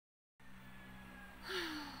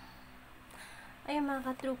Ayan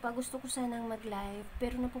mga katrupa, gusto ko sanang mag-live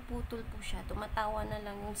pero napuputol po siya. Tumatawa na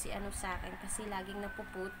lang yung si ano sa akin kasi laging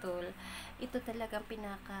napuputol. Ito talagang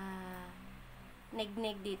pinaka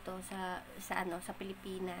neg-neg dito sa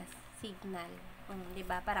Pilipinas, signal. 'Di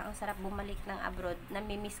ba? Parang ang sarap bumalik ng abroad.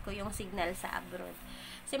 Nami-miss ko yung signal sa abroad.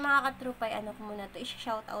 Si mga katrupa, ano ko muna to,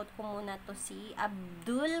 i-shout out ko muna to si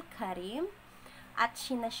Abdul Karim. At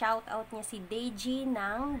sina-shoutout niya si Deji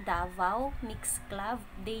ng Davao Mix Club,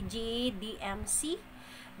 Deji DMC,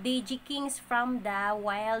 Deji Kings from the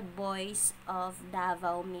Wild Boys of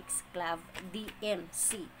Davao Mix Club,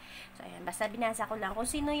 DMC. So, ayan, basta binasa ko lang kung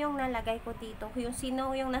sino yung nalagay ko dito, kung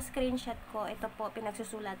sino yung na-screenshot ko, ito po,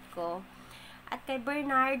 pinagsusulat ko. At kay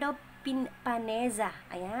Bernardo Paneza,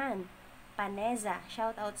 ayan, Paneza,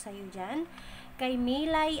 shoutout sa'yo dyan. Kay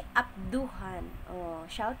Milay Abduhan. Oh,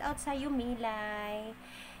 shout out sa iyo Milay.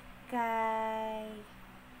 Kay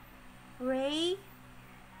Ray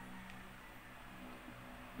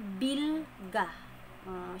Bilga.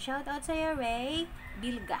 Shout out sa iyo Ray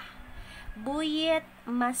Bilga. Buyet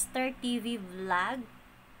Master TV Vlog.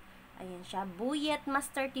 Ayan siya, Buyet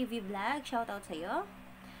Master TV Vlog. Shout out sa iyo.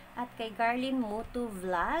 At kay Garlin Mutu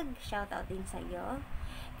Vlog. Shout out din sa iyo.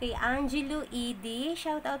 Kay Angelo Edi,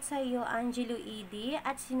 shoutout sa iyo Angelo Edi,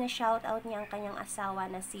 at sina-shoutout niya ang kanyang asawa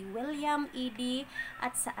na si William Edi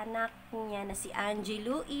at sa anak niya na si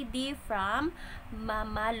Angelo Edi from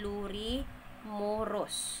Mamaluri,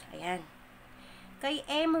 Moros. Ayan. Kay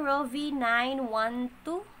M. Rovi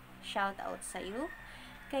 912, shoutout sa iyo.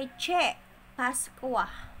 Kay Che Pascua,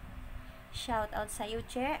 shoutout sa iyo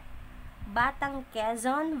Che. Batang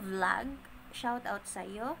Quezon Vlog, shout out sa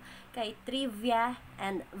iyo. Kay Trivia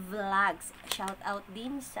and Vlogs, shout out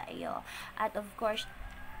din sa iyo. At of course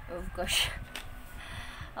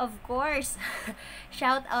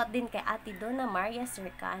shout out din kay Ate Donna Maria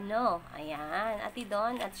Cercano. Ayan, Ate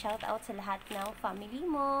Don, at shout out sa lahat ng family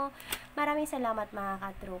mo. Maraming salamat mga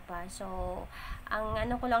katropa. So, ang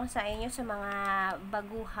ano ko lang sa inyo sa mga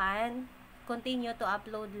baguhan, continue to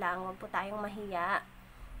upload lang. Huwag po tayong mahiya.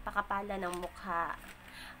 Pakapala ng mukha.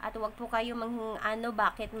 At wag po kayo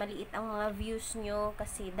bakit maliit ang mga views nyo,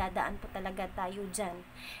 kasi dadaan po talaga tayo dyan.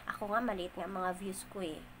 Ako nga, maliit nga mga views ko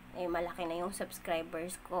eh. Malaki na yung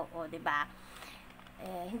subscribers ko, o diba?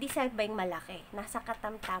 Hindi sabing malaki, nasa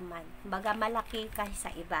katamtaman. Baga malaki kaysa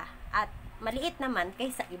iba, at maliit naman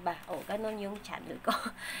kaysa iba. O, ganun yung channel ko.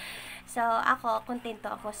 So, ako, kontento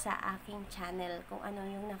ako sa aking channel, kung ano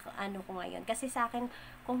yung ano ko ngayon. Kasi sa akin,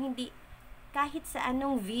 kung hindi, kahit sa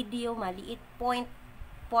anong video, maliit,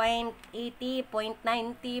 0.80,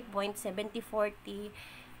 0.90, 0.70, 40,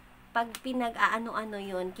 pag pinag-aano-ano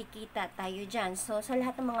yun, kikita tayo dyan. So, sa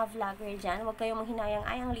lahat ng mga vlogger dyan, huwag kayong manghinayang,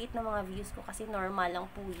 ay, ang liit ng mga views ko, kasi normal lang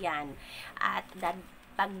po yan. At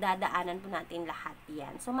pagdadaanan po natin lahat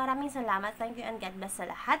yan. So, maraming salamat. Thank you and God bless sa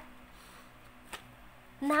lahat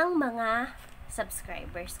ng mga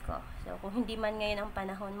subscribers ko. So, kung hindi man ngayon ang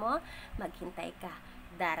panahon mo, maghintay ka.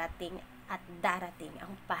 Darating at darating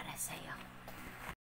ang para sa'yo.